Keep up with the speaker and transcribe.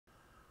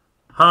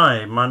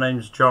Hi, my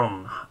name's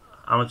John,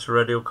 amateur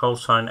radio call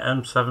sign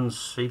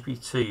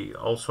M7CPT,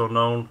 also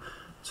known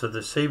to the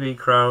CB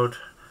crowd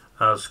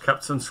as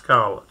Captain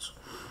Scarlet.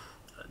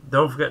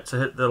 Don't forget to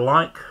hit the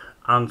like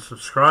and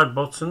subscribe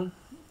button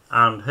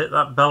and hit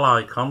that bell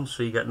icon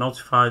so you get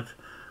notified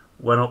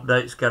when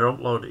updates get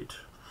uploaded.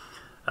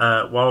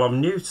 While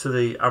I'm new to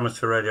the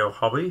amateur radio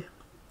hobby,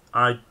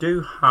 I do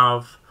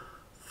have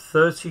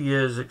 30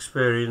 years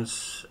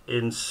experience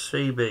in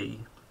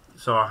CB,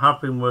 so I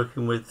have been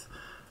working with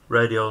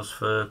radios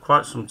for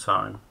quite some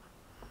time.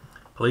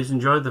 Please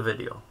enjoy the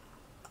video.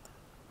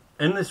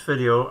 In this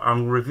video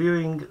I'm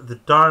reviewing the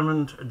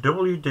Diamond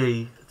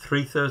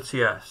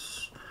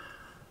WD-330S,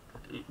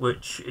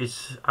 which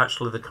is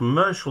actually the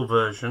commercial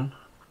version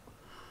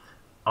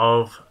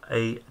of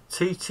a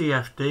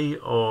TTFD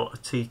or a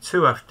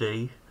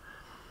T2FD,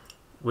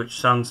 which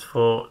stands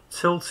for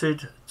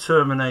Tilted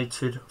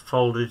Terminated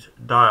Folded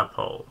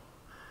Dipole.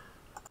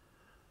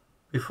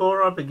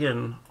 Before I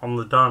begin on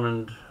the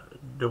Diamond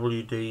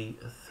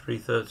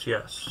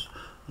WD-330S,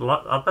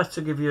 I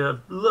better give you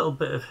a little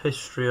bit of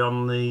history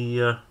on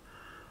the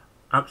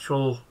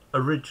actual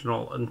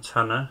original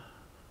antenna.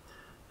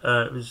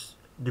 It was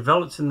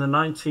developed in the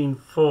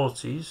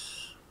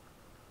 1940s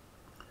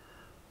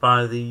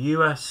by the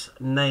US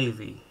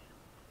Navy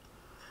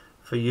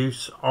for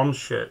use on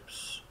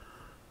ships.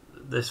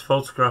 This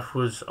photograph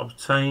was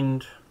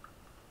obtained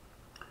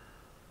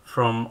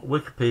from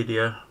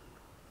Wikipedia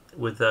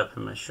with their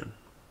permission.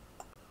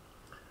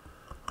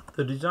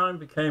 The design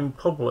became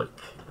public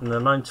in the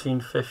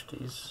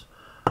 1950s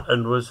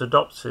and was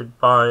adopted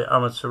by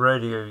amateur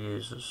radio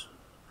users.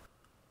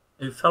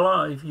 It fell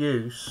out of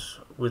use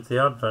with the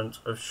advent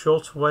of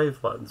shorter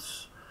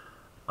wavelengths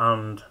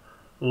and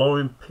low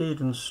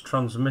impedance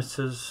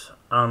transmitters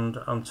and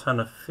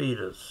antenna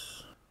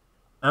feeders.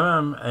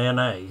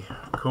 MMANA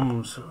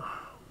comes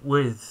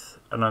with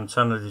an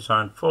antenna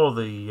design for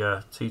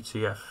the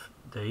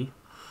TTFD,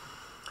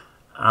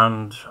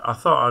 and I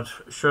thought I'd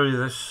show you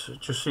this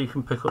just so you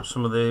can pick up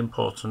some of the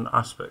important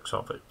aspects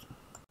of it.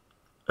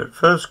 At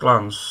first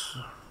glance,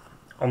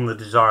 on the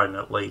design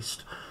at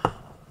least,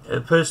 it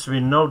appears to be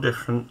no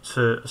different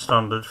to a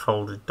standard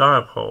folded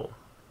dipole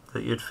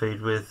that you'd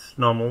feed with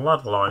normal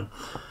ladder line.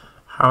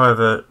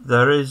 However,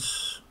 there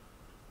is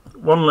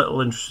one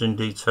little interesting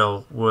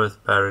detail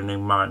worth bearing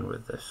in mind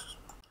with this,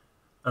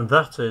 and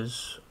that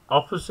is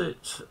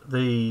opposite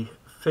the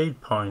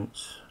feed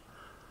point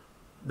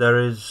there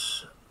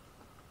is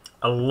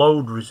a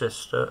load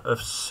resistor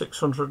of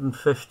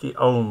 650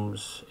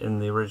 ohms in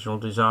the original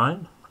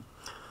design,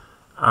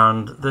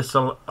 and this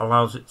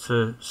allows it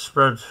to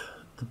spread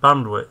the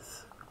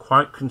bandwidth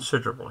quite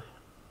considerably.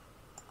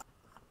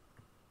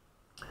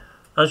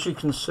 As you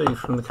can see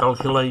from the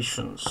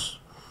calculations,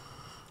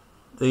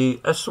 the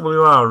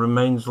SWR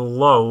remains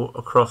low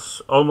across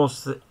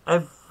almost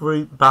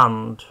every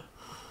band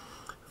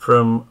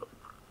from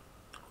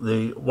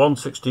the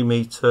 160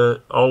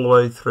 meter all the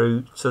way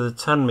through to the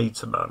 10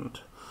 meter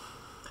band,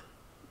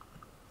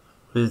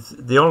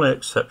 with the only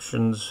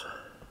exceptions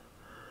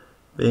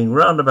being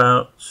round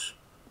about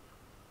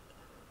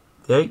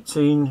the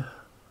 18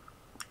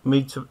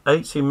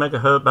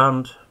 megahertz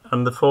band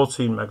and the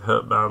 14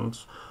 megahertz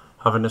bands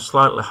having a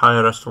slightly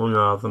higher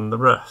SWR than the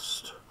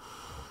rest,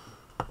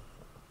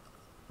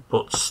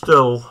 but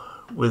still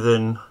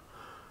within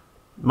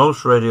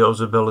most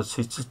radios'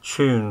 ability to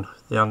tune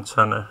the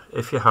antenna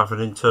if you have an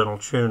internal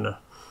tuner.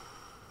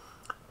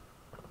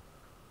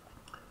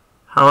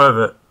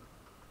 However,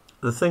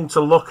 the thing to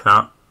look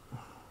at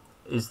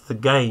is the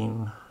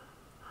gain.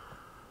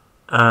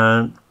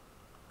 It's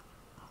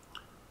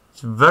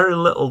very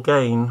little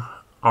gain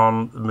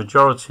on the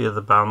majority of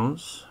the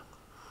bands,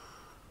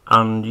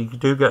 and you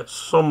do get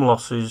some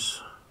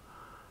losses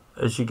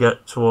as you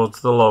get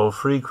towards the lower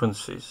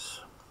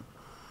frequencies.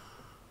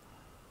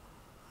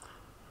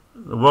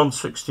 The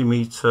 160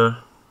 meter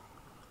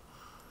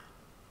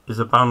is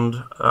a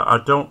band I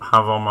don't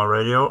have on my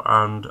radio,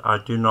 and I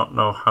do not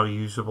know how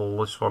usable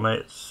this one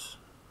is.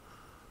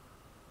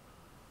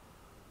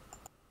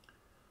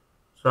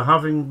 So,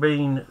 having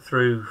been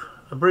through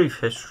a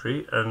brief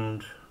history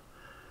and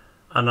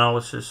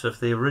analysis of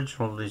the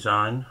original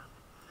design,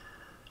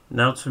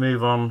 now to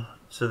move on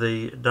to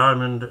the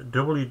Diamond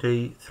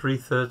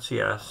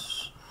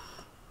WD-330S,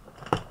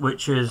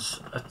 which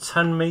is a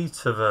 10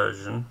 meter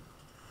version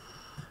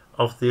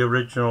of the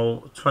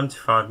original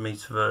 25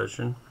 meter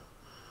version,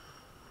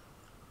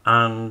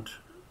 and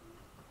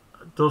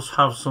does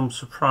have some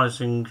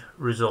surprising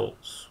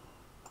results.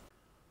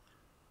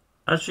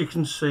 As you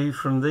can see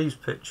from these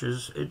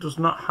pictures, it does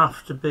not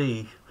have to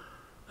be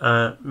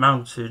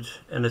mounted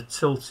in a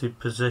tilted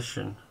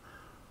position.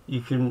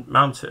 You can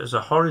mount it as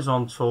a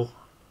horizontal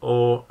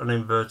or an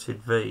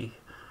inverted V,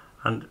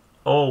 and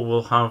all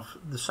will have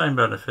the same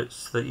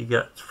benefits that you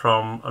get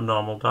from a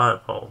normal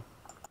dipole.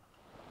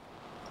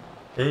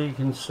 Here you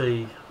can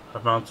see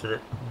I've mounted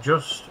it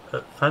just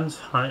at fence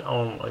height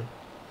only,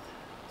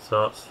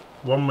 so it's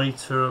 1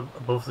 meter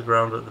above the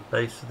ground at the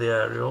base of the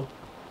aerial,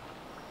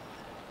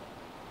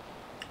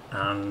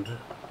 and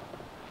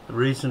The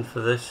reason for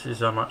this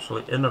is I'm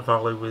actually in a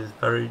valley with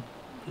it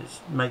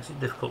makes it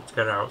difficult to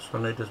get out, so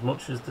I need as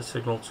much as the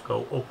signal to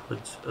go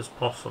upwards as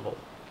possible.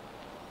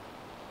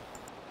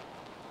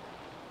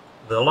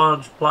 The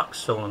large black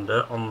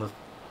cylinder on the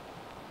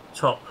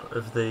top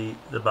of the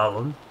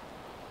balun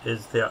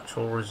is the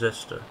actual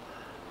resistor.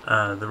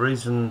 The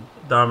reason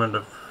Diamond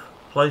have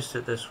placed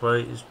it this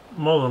way is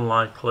more than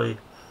likely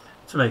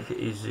to make it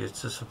easier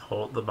to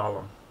support the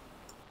balun.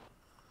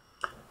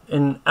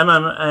 In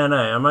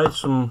MMANA I made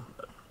some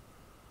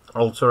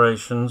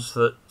alterations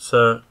that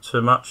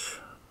to match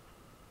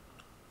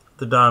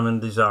the Diamond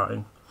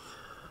design,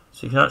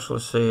 so you can actually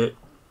see it.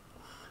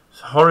 It's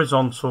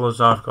horizontal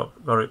as I've got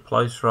it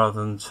placed rather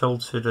than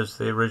tilted as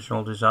the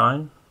original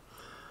design.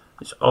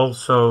 It's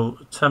also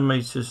 10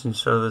 meters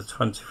instead of the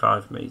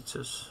 25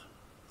 meters.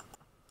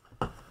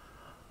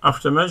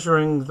 After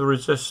measuring the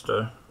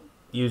resistor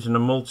using a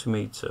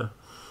multimeter,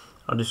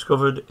 I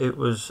discovered it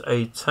was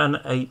a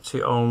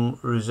 1080 ohm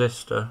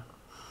resistor,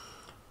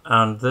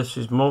 and this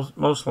is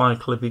most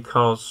likely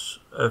because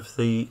of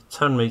the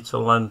 10 meter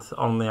length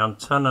on the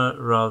antenna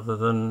rather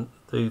than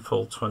the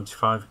full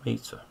 25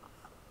 meter.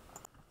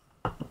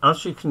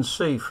 As you can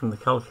see from the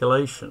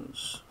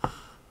calculations,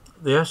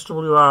 the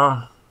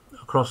SWR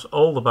across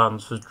all the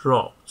bands has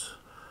dropped,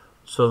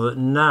 so that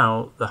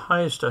now the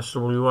highest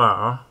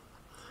SWR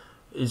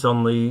is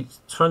on the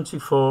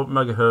 24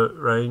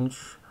 megahertz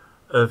range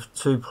of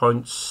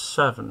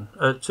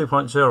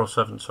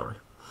 2.07, sorry.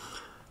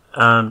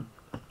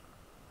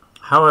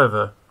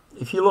 However,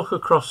 if you look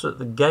across at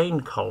the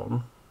gain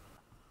column,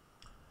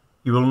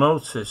 you will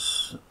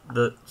notice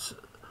that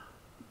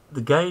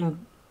the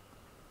gain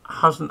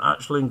hasn't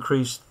actually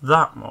increased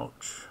that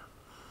much.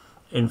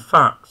 In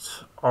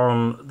fact,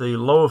 on the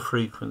lower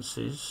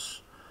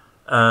frequencies,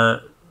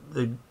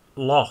 the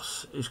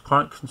loss is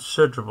quite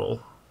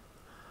considerable,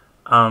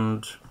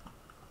 and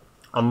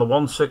on the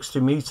 160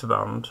 meter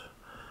band,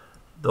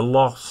 the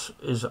loss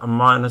is a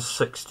minus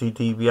 60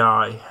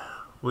 dBi,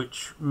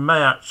 which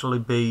may actually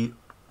be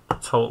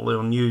totally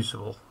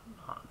unusable.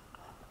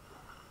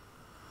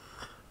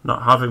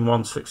 Not having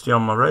 160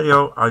 on my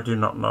radio, I do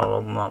not know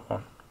on that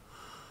one.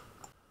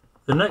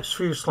 The next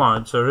few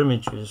slides are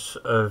images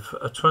of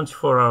a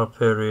 24-hour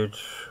period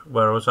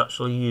where I was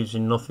actually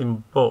using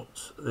nothing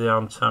but the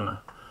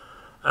antenna.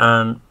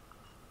 As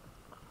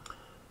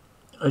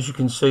you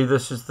can see,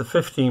 this is the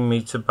 15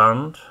 meter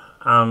band,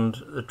 and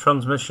the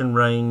transmission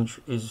range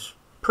is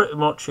pretty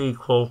much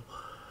equal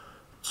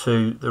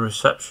to the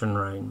reception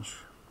range.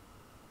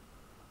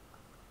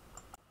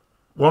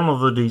 One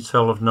other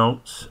detail of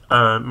note,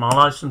 my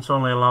license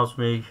only allows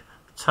me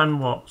 10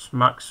 watts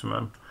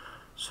maximum,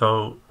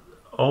 so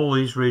all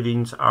these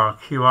readings are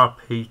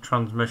QRP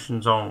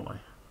transmissions only.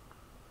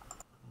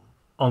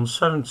 On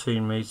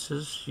 17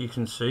 meters, you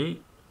can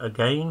see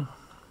again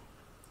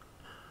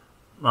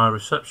my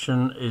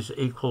reception is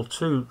equal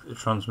to the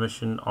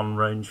transmission on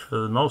range for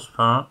the most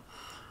part,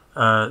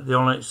 the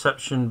only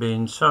exception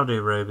being Saudi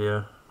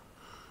Arabia,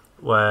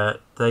 where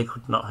they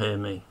could not hear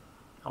me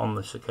on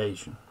this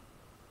occasion.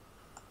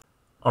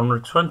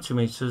 On 20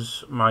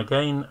 meters, my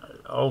gain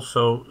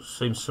also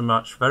seems to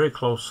match very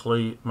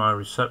closely my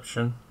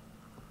reception,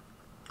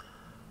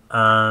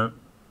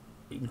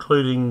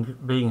 including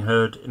being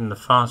heard in the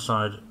far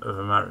side of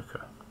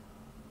America.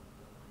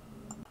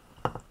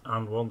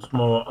 And once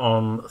more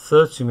on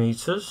 30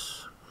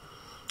 meters,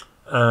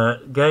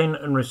 gain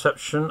and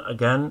reception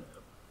again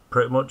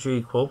pretty much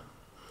equal,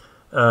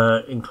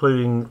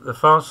 including the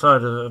far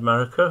side of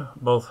America,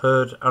 both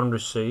heard and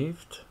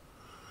received,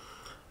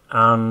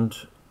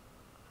 and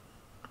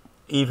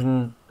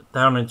even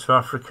down into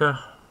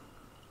Africa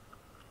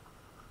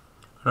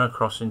and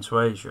across into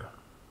Asia.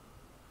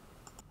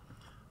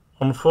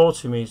 On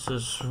 40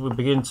 meters, we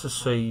begin to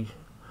see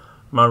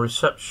my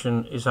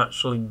reception is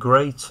actually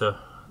greater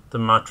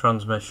than my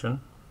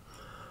transmission,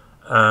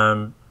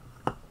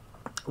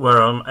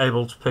 where I'm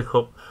able to pick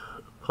up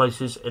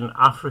places in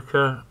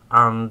Africa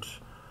and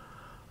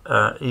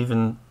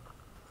even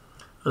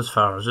as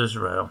far as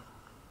Israel.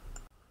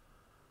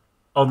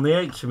 On the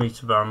 80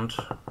 meter band,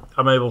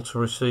 I'm able to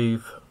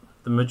receive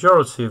the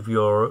majority of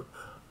Europe.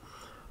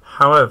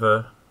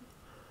 However,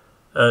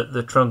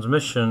 the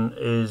transmission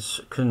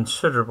is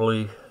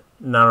considerably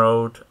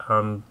narrowed,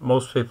 and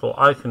most people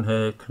I can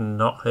hear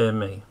cannot hear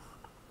me.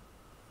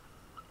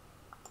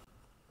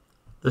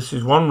 This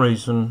is one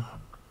reason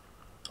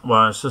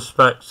why I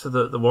suspect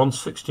that the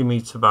 160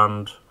 meter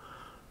band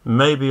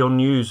may be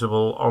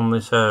unusable on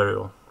this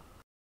aerial.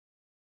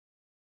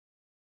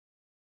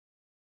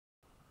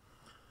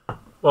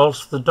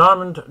 Whilst the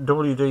Diamond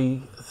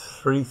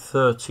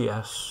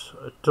WD-330S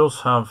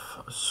does have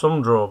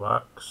some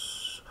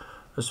drawbacks,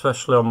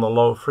 especially on the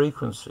low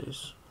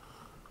frequencies,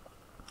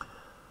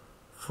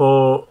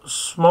 for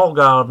small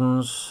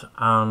gardens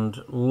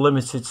and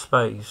limited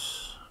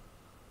space,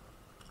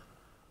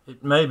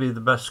 it may be the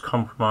best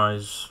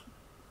compromise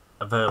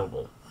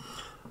available.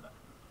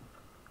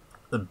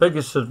 The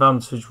biggest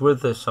advantage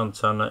with this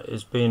antenna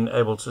is being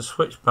able to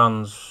switch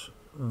bands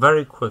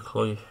very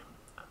quickly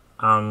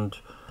and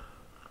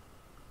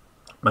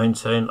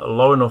maintain a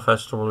low enough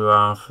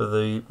SWR for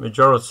the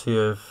majority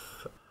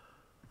of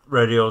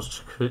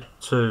radios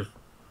to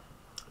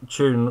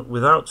tune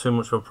without too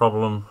much of a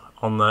problem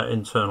on their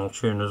internal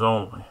tuners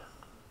only.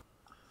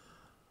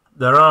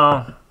 There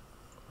are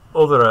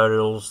other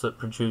aerials that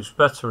produce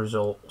better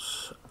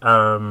results.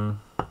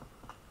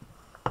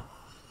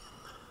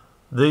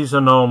 These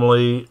are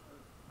normally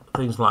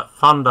things like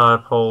fan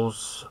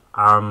dipoles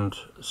and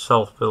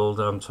self-build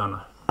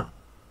antenna.